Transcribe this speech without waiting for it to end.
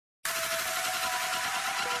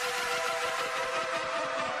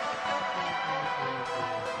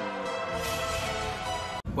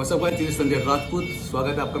WhatsApp guys, Sanjay Rajput.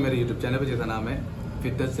 स्वागत है आपका मेरे यूट्यूब चैनल पे, जिसका नाम है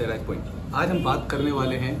फिटनेस जयराज। आज हम बात करने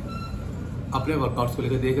वाले हैं अपने वर्कआउट्स को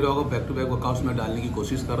लेकर। देख रहे होगा बैक टू बैक वर्कआउट्स में डालने की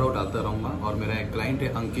कोशिश कर रहा हूँ, डालता रहूँगा। और मेरा एक क्लाइंट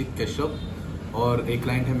है अंकित केशव और एक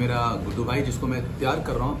क्लाइंट है मेरा गुड्डू भाई, जिसको मैं तैयार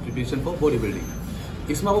कर रहा हूँ प्रिपरेशन फॉर बॉडी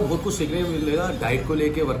बिल्डिंग। इसमें आपको बहुत कुछ सीखने को मिलेगा डाइट को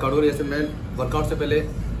लेकर, वर्कआउट को। जैसे मैं वर्कआउट से पहले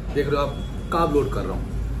देख रहे हो आप कार्ब लोड कर रहा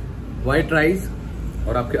हूँ, व्हाइट राइस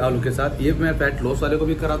और आपके आलू के साथ। ये मैं फैट लॉस वाले को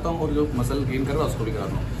भी कराता हूँ और जो मसल गेन कर रहा है उसको भी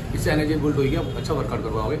कराता हूँ। इससे एनर्जी बिल्ड होगी, आप अच्छा वर्कआउट कर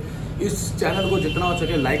पाओगे। इस चैनल को जितना हो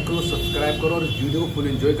सके लाइक करो, सब्सक्राइब करो और इस वीडियो को फुल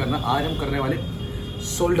एंजॉय करना। आज हम करने वाले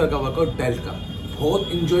शोल्डर का वर्कआउट, डेल्ट का। बहुत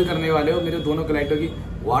इंजॉय करने वाले हो। मेरे दोनों क्लाइंटों की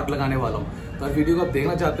वाट लगाने वाला हूँ। तो वीडियो को आप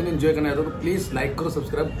देखना चाहते हैं, एंजॉय करना चाहते हो तो प्लीज़ लाइक करो,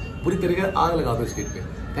 सब्सक्राइब पूरी तरीके से आग लगा दो स्क्रीन पे।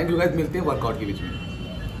 थैंक यू गाइस, मिलते हैं वर्कआउट के बीच में।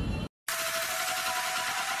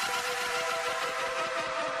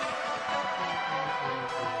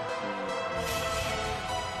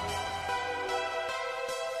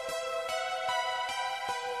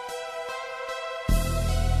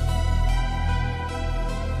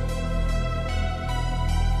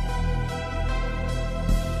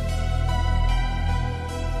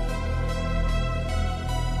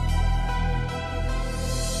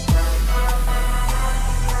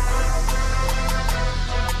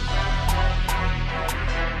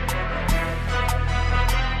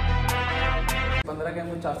 के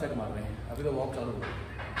हम 4 सेट मार रहे हैं। अभी तो वॉक चालू हो।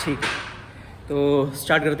 ठीक है, तो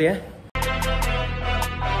स्टार्ट करते हैं।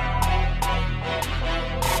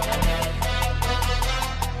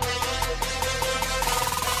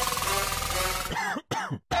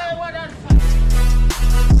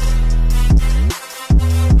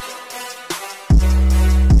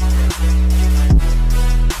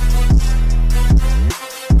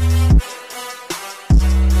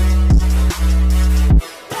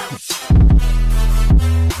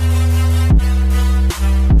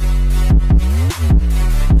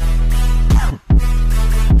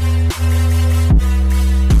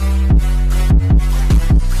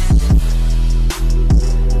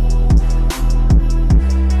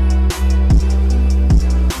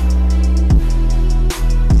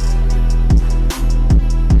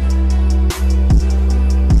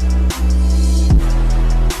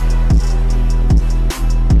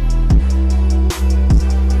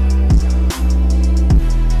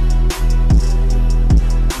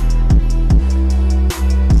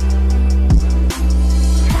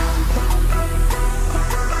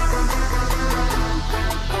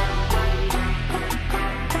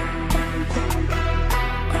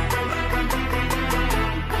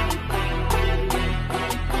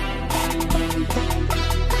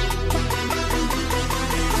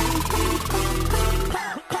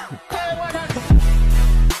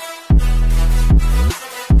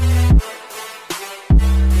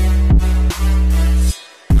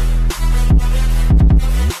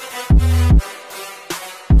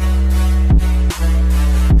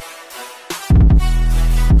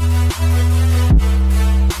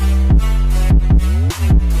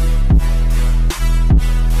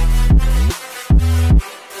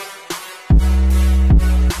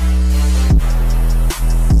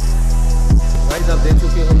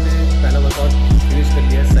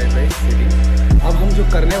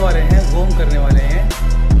 करने वाले हैं वो हम करने वाले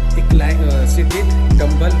हैं city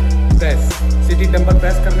dumbbell press. City dumbbell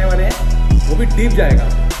press करने वाले हैं, वो भी डीप जाएगा,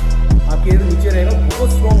 आपके नीचे रहेगा। बहुत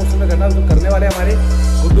स्लो मोशन में करना। जो करने वाले हमारे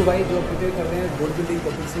गुड्डू भाई जो प्रिपेयर कर रहे हैं, बॉडी बिल्डिंग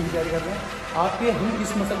कॉम्पिटिशन की तैयारी कर रहे हैं। आपके हम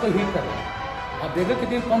इस मसल को हीट कर रहे हैं। आप देख रहे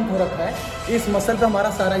कितनी पंप हो रखा है। इस मसल पर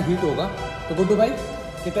हमारा सारा हीट होगा। तो गुड्डू भाई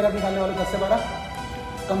कितने रख निकालने वाले? 10 से 12,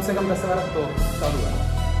 कम से कम 10 से 12। तो चालू है।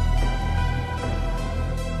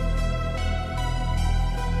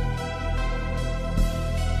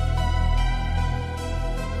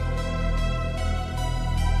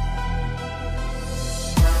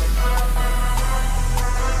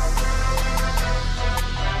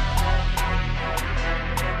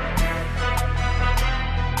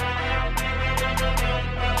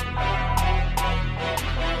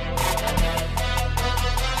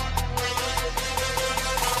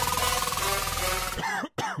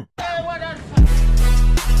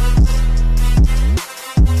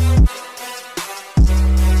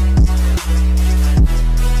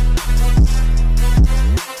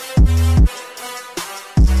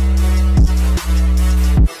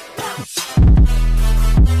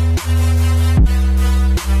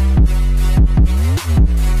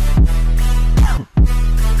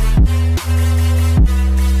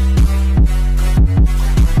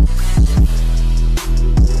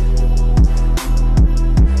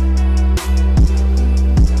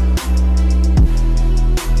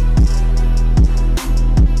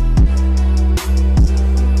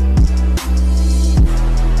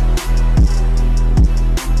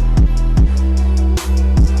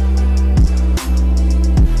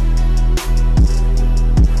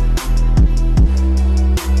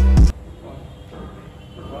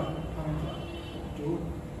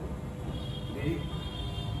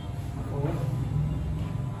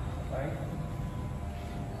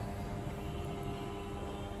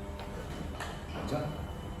 चल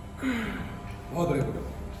बहुत बढ़िया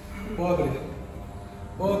बहुत बढ़िया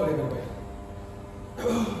बहुत बढ़िया हो गया।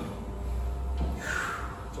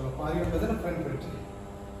 चलो 5 मिनट बचे ना फ्रंट फ्रंट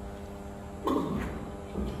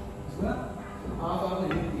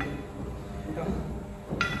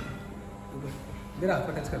मेरा हाथ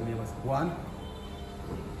पर टच करनी है बस। 1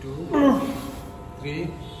 2 3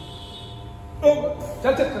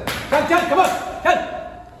 चल चल चल चल चल कमर चल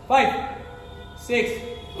 5 6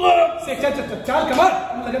 चल चल चल चल कमर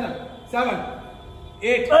लगे ना 7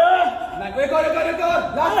 8 9 एक और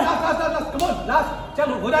लास्ट कमर लास्ट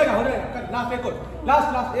चलो हो जाएगा लास्ट एक और लास्ट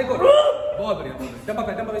एक और बहुत बढ़िया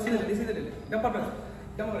डंपर इसी ले ले डंपर पे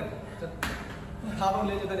चल हाफ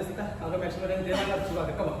ले लेता है सीधा अगर मैक्सिमम रेंज देना है शुरू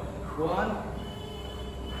कर कमर 1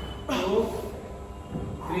 2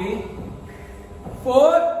 3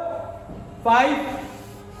 4 5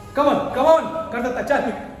 कम ऑन कर सकता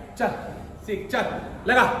चल 6 चल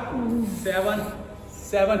लगा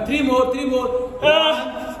 7 3 मोर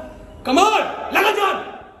कम ऑन लगा जान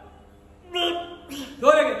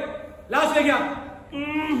 2 रह गए लास्ट रह गया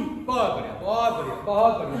बहुत बढ़िया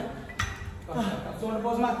शोल्डर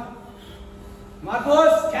पोज मार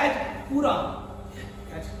पोज कैच पूरा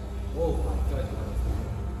कैच ओ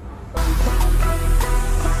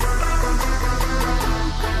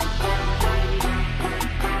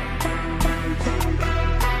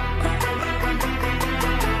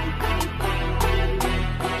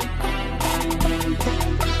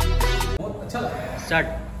स्टार्ट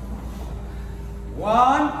 1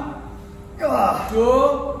 2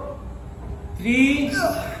 3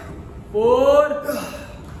 4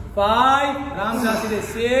 5 राम से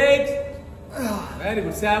 6 वेरी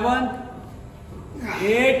गुड 7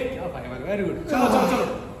 8 वेरी गुड चलो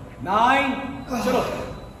 9 चलो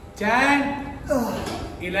 10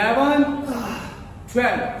 11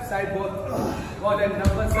 12 side both and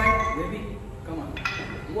number side baby come on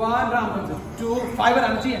 1 Ram 2 5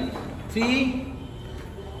 आना चाहिए 3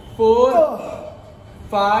 4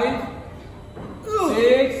 5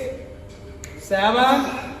 6 7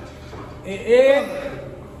 8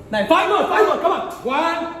 9 5 more come on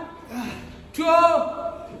 1 2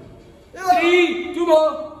 3 2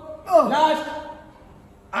 more last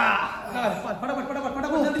फटाफट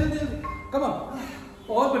जल्दी come on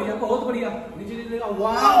बहुत बढ़िया नीचे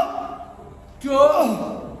 1 2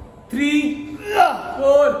 3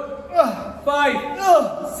 4 5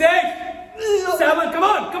 6 7 come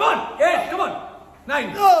on 8 come on 9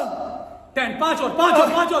 10 5 और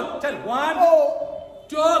चल 1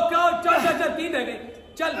 2 चल 3 रह गए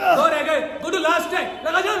चल 2 रह गए गुड लास्ट है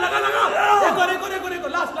लगा एक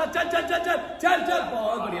और लास्ट चल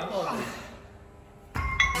बहुत बढ़िया